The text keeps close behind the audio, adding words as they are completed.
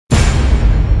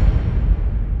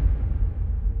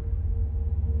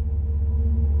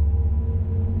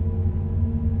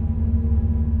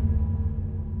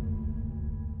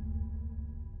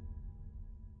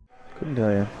couldn't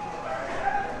tell you.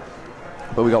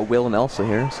 But we got Will and Elsa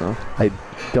here, so. I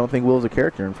don't think Will's a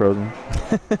character in Frozen.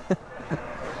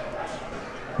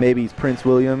 Maybe he's Prince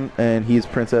William and he's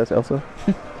Princess Elsa.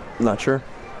 Not sure.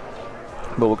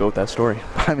 But we'll go with that story.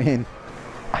 I mean,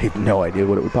 I have no idea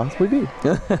what it would possibly be.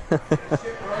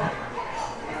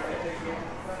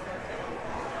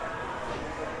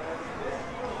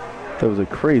 That was a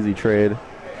crazy trade.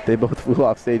 They both flew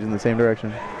off stage in the same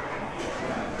direction.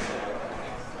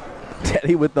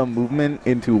 Teddy with the movement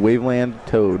into Waveland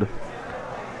Toad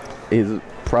is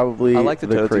probably I like the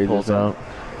Toads he pulls out.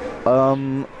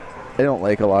 I don't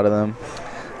like a lot of them.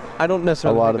 I don't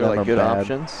necessarily A lot think of they're them like are good bad.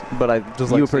 options, but I just like You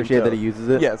seeing appreciate that Toad. he uses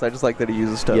it? Yes, I just like that he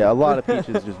uses Toad. Yeah, a lot of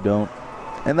Peaches just don't.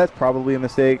 And that's probably a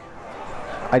mistake.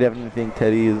 I definitely think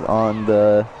Teddy is on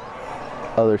the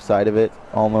other side of it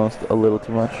almost a little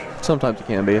too much. Sometimes it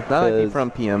can be. That might be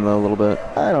from PM though a little bit.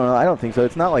 I don't know. I don't think so.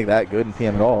 It's not like that good in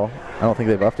PM at all. I don't think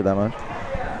they buffed it that much.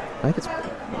 I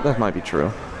think that might be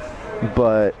true.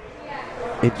 But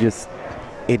it doesn't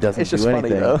It's just do funny,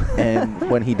 anything. though. And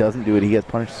when he doesn't do it, he gets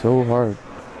punished so hard.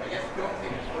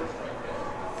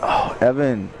 Oh,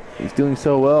 Evan, he's doing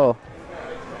so well.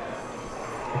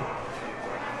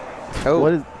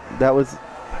 Oh, that was,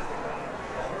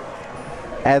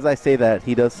 as I say that,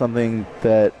 he does something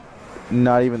that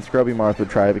not even Scrubby Marth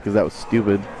would try because that was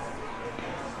stupid.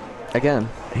 again.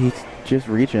 He's just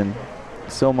reaching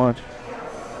so much.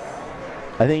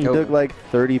 I think he took like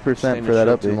 30% for that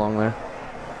up. Too long there.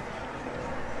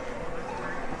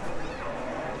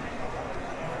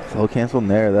 Slow cancel in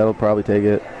there. That'll probably take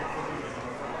it.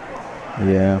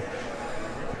 Yeah.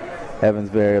 Evan's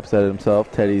very upset at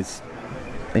himself. Teddy's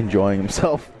enjoying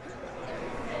himself.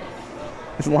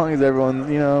 As long as everyone's,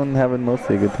 you know, having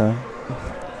mostly a good time.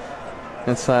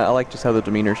 It's I like just how the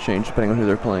demeanors change depending on who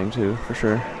they're playing too, for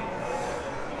sure.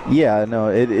 Yeah, no,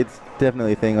 it's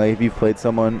definitely a thing. Like if you've played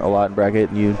someone a lot in bracket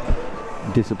and you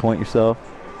disappoint yourself,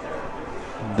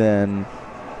 then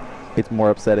it's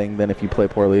more upsetting than if you play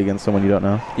poorly against someone you don't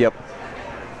know. Yep.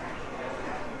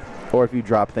 Or if you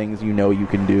drop things you know you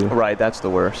can do. Right, that's the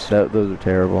worst. Those are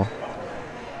terrible.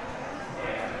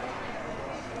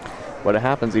 But it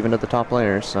happens even at the top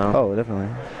players, so. Oh,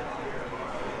 definitely.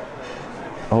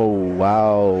 Oh,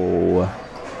 wow.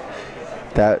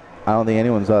 I don't think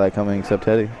anyone saw that coming except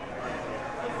Teddy.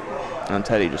 And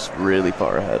Teddy just really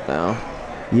far ahead now.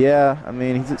 Yeah, I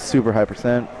mean, he's at super high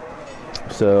 %.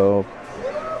 So,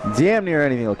 damn near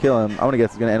anything will kill him. I'm going to guess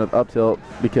it's going to end with up tilt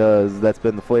because that's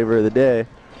been the flavor of the day.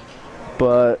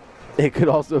 But it could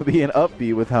also be an up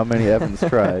B with how many Evans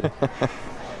tried.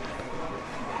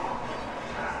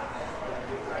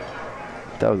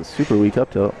 That was a super weak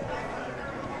up tilt.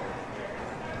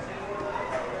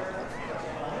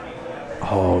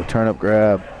 Oh, turnip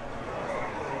grab.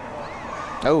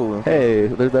 Oh. Hey,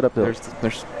 there's that up tilt.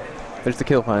 There's the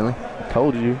kill finally.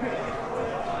 Told you.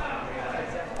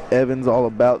 Evan's all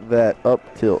about that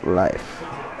up tilt life.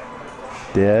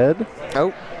 Dead.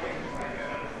 Oh.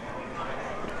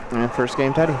 And first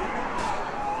game, Teddy.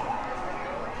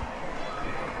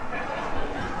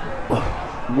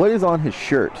 What is on his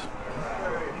shirt?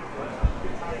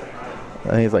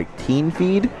 I think it's like teen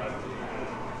feed.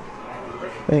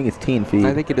 I think it's teen feed.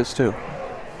 I think it is too.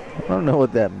 I don't know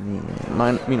what that means.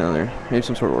 Mine, you know, there maybe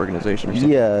some sort of organization or something.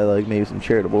 Yeah, like maybe some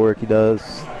charitable work he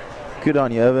does. Good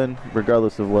on you, Evan,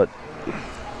 regardless of what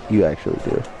you actually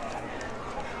do.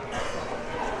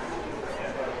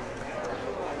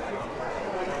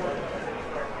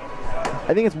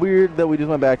 I think it's weird that we just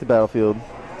went back to Battlefield.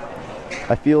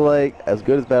 I feel like as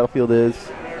good as Battlefield is,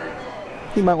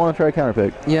 he might want to try a counter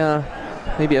pick. Yeah,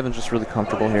 maybe Evan's just really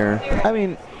comfortable here. I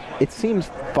mean, it seems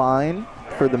fine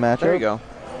for the matchup. There you go.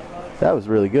 That was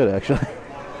really good, actually.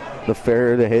 The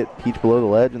fair to hit Peach below the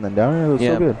ledge and then down there was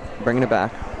so good. Bringing it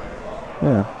back.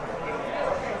 Yeah.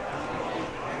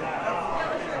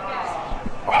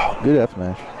 Oh, good F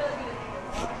smash.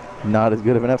 Not as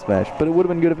good of an F smash, but it would have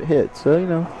been good if it hit. So, you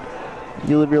know,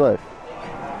 you live your life.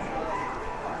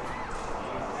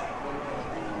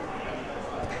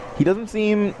 He doesn't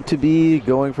seem to be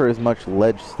going for as much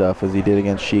ledge stuff as he did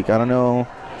against Sheik. I don't know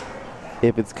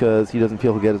if it's because he doesn't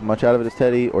feel he'll get as much out of it as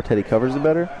Teddy, or Teddy covers it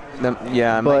better.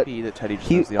 Yeah, it might be that Teddy just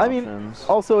has the options. I mean,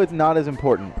 also it's not as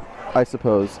important, I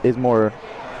suppose, is more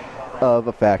of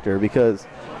a factor, because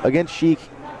against Sheik,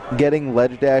 getting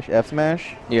ledge dash F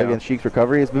smash against Sheik's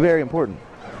recovery is very important.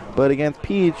 But against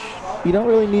Peach, you don't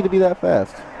really need to be that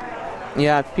fast.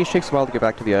 Yeah, Peach takes a while to get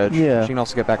back to the edge. Yeah. She can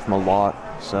also get back from a lot,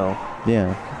 so.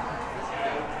 Yeah.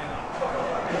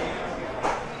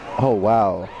 Oh,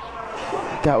 wow.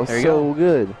 That was so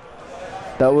good.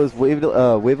 That was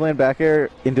Waveland back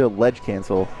air into a ledge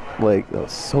cancel Like, that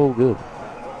was so good.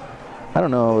 I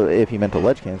don't know if he meant to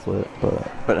ledge cancel it,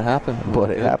 But it happened. but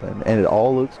it happened, and it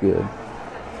all looks good.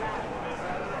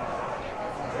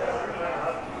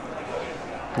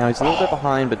 Now he's a little bit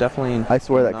behind, but definitely. I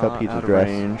swear that not cup heats out his of dress.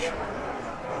 range.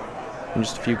 And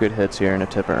just a few good hits here and a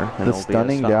tipper. And The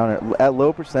stunning down air. At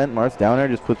low percent, Marth's down air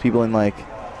just puts people in like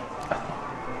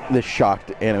this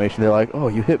shocked animation. They're like, oh,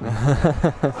 you hit me.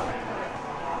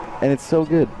 And it's so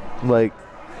good. Like,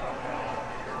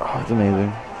 oh, it's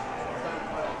amazing.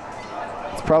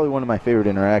 It's probably one of my favorite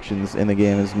interactions in the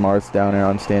game is Marth's down air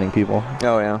on standing people.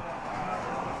 Oh, yeah.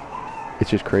 It's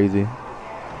just crazy.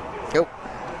 Yep.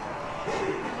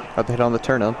 Got the hit on the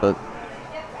turn up, but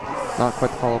not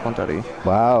quite the follow-up on Teddy.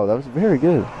 Wow, that was very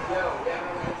good.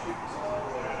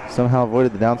 Somehow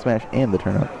avoided the down smash and the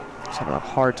turn up. Just having a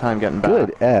hard time getting back.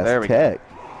 Good ass There we tech.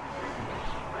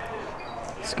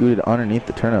 Scooted underneath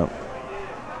the turn up.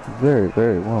 Very,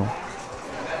 very well.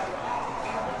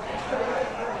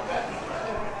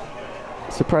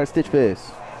 Surprise stitch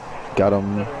face. Got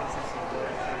him.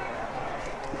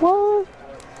 What?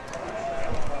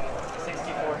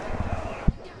 64.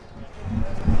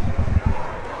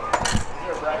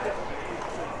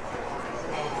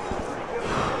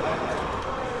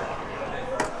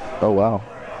 Oh, wow.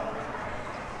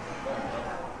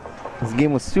 This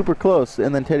game was super close,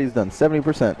 and then Teddy's done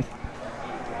 70%.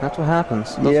 That's what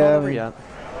happens. That's Yeah, not I over mean- yet.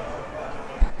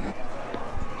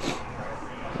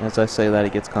 As I say that,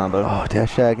 he gets comboed. Oh,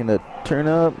 dash tag into turn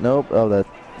up. Nope. Oh, that.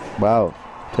 Wow.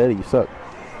 Teddy, you suck.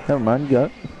 Never mind, you got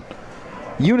it.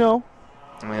 You know.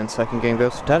 And second game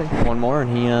goes to Teddy. One more,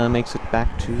 and he makes it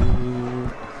back to...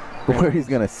 Where he's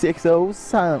going to 6-0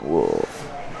 Silent Wolf.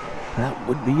 That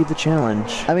would be the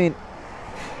challenge. I mean,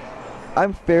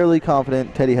 I'm fairly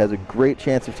confident Teddy has a great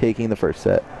chance of taking the first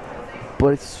set.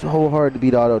 But it's so hard to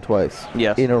beat Otto twice.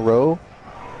 Yes. In a row.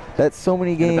 That's so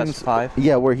many In a games. best of 5?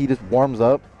 Yeah, where he just warms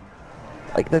up.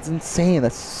 Like, that's insane.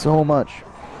 That's so much.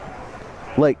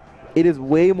 Like, it is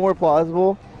way more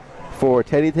plausible for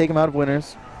Teddy to take him out of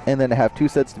winners and then to have 2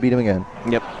 sets to beat him again.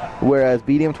 Yep. Whereas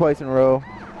beating him twice in a row,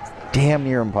 it's damn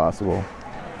near impossible.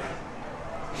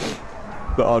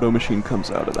 The auto machine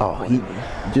comes out of that. Oh, he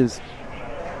just...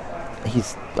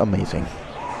 He's amazing.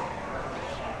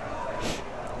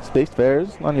 Spaced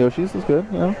fairs on Yoshi's is good,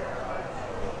 you know?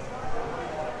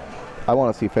 I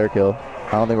want to see fair kill.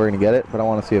 I don't think we're going to get it, but I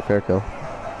want to see a fair kill.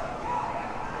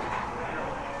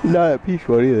 Not at Peach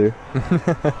one either.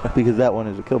 Because that one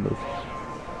is a kill move.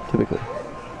 Typically.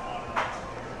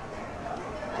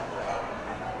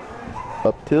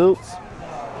 Up tilts.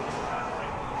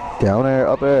 Down air,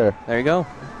 up air. There you go.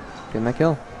 Getting that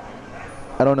kill.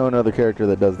 I don't know another character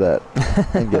that does that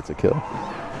and gets a kill.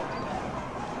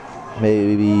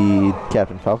 Maybe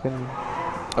Captain Falcon?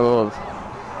 Oh.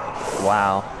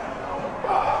 Wow.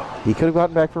 He could have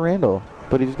gotten back for Randall,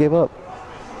 but he just gave up.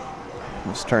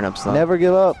 Those turnips, though. Never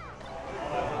give up.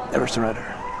 Never surrender.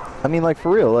 I mean, like,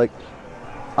 for real, like,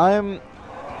 I'm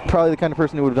probably the kind of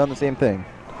person who would have done the same thing.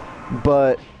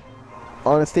 But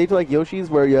on a stage like Yoshi's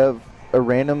where you have a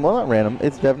random, well, not random,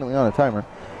 it's definitely on a timer,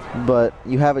 but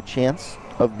you have a chance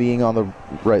of being on the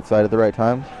right side at the right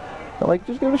time, like,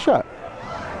 just give it a shot.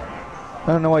 I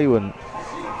don't know why you wouldn't.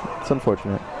 It's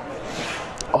unfortunate.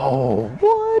 Oh,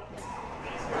 what?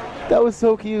 That was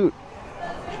so cute.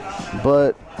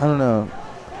 But, I don't know.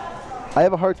 I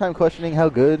have a hard time questioning how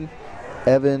good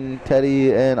Evan,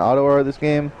 Teddy, and Otto are this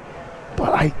game,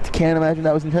 but I can't imagine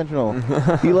that was intentional.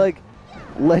 He, like,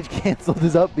 ledge canceled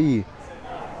his up B.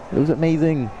 It was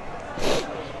amazing.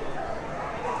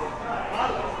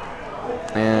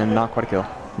 And not quite a kill.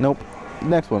 Nope.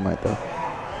 Next one might, though.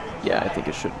 Yeah, I think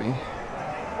it should be.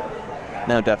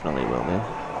 No, definitely will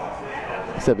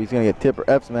be. Except he's going to get tip or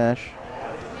F smash.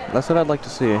 That's what I'd like to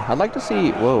see. I'd like to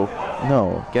see... Whoa.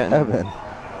 No. Getting- Evan.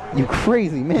 You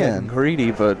crazy Getting man.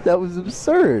 greedy, but That was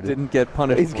absurd. didn't get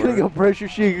punished He's for going to it. go pressure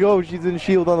shield. Oh, she's in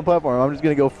shield on the platform. I'm just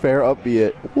going to go fair up B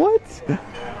it. What?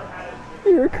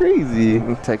 You're crazy.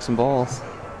 Take some balls.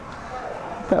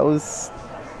 That was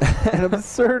an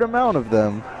absurd amount of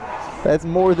them. That's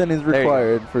more than is There you go.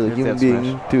 required for the Here's human that being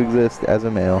smash. to exist as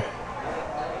a male.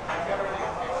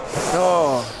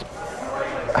 Oh.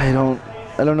 I don't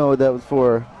know what that was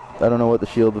for. I don't know what the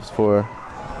shield was for.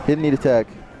 He didn't need attack.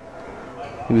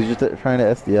 He was just trying to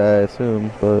SDI, I assume,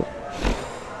 but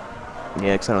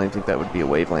Yeah, because I don't even think that would be a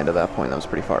wave land at that point. That was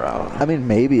pretty far out. I mean,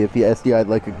 maybe if he SDI'd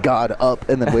like a god up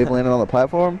and then wave landed on the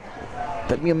platform,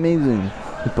 that'd be amazing.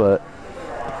 But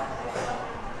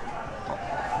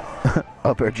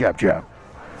up air jab jab.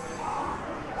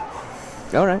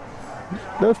 All right.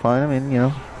 That was fine. I mean, you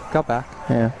know, Got back.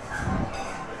 yeah.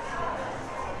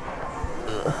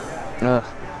 Ugh.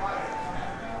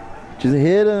 Just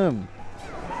hit him.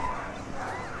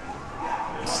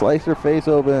 Slice her face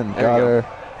open. There Got you her. go.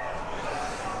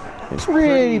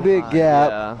 Pretty big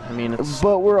gap. Yeah, I mean, it's...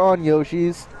 But we're on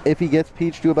Yoshi's. If he gets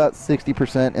Peach to about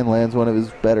 60% and lands one of his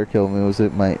better kill moves,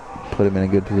 it might put him in a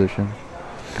good position.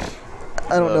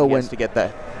 I don't know when to get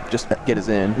that. Just get his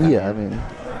in. Yeah, I mean,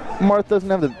 Marth doesn't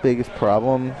have the biggest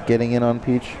problem getting in on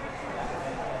Peach.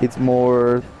 It's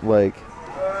more like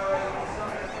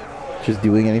just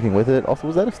doing anything with it. Also,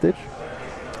 was that a Stitch?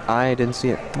 I didn't see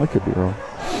it. I could be wrong.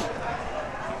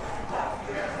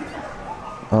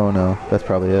 Oh no, that's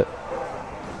probably it.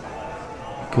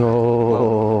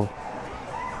 Go. Whoa.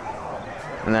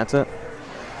 And that's it.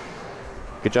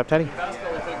 Good job, Teddy.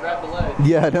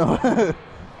 Yeah, no.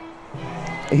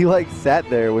 He like sat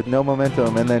there with no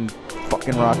momentum and then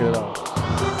fucking rocketed off.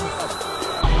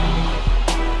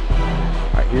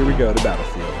 Alright, here we go to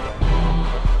Battlefield.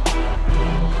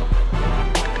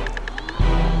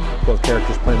 Both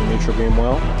characters playing the neutral game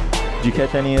well. Did you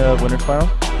catch any winners final?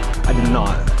 I did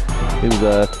not. It was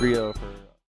a 3-0 for...